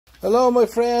Hello my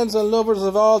friends and lovers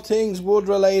of all things wood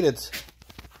related.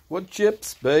 Wood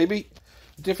chips, baby.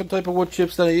 A different type of wood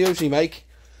chips than I usually make.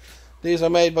 These are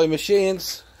made by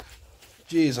machines.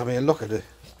 Jeez, I mean, look at it.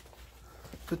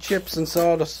 The chips and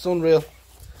sawdust, it's unreal.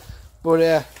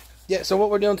 But yeah, so what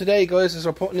we're doing today, guys, is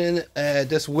we're putting in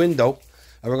this window.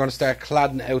 And we're going to start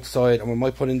cladding outside. And we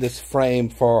might put in this frame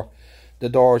for the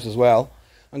doors as well.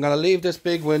 I'm going to leave this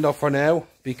big window for now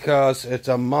because it's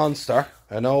a monster,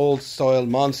 an old style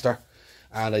monster,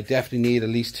 and I definitely need at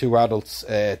least 2 adults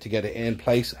to get it in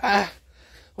place. I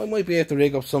might be able to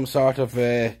rig up some sort of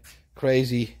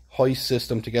crazy hoist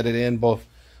system to get it in, but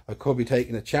I could be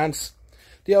taking a chance.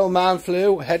 The old man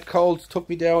flu, head cold, took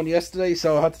me down yesterday,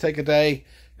 so I had to take a day,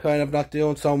 kind of not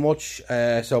doing so much.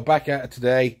 So back at it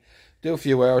today, do a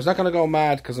few hours. Not going to go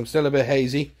mad because I'm still a bit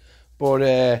hazy, but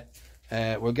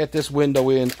we'll get this window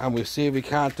in and we'll see if we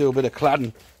can't do a bit of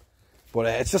cladding. But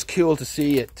it's just cool to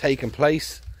see it taking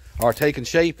place, or taking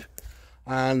shape.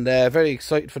 And very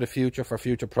excited for the future, for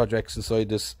future projects inside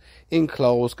this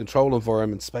enclosed, controlled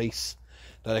environment space.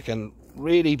 That I can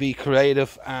really be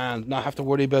creative and not have to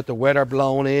worry about the weather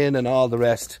blowing in and all the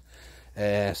rest.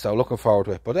 So looking forward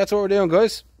to it. But that's what we're doing,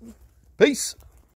 guys. Peace.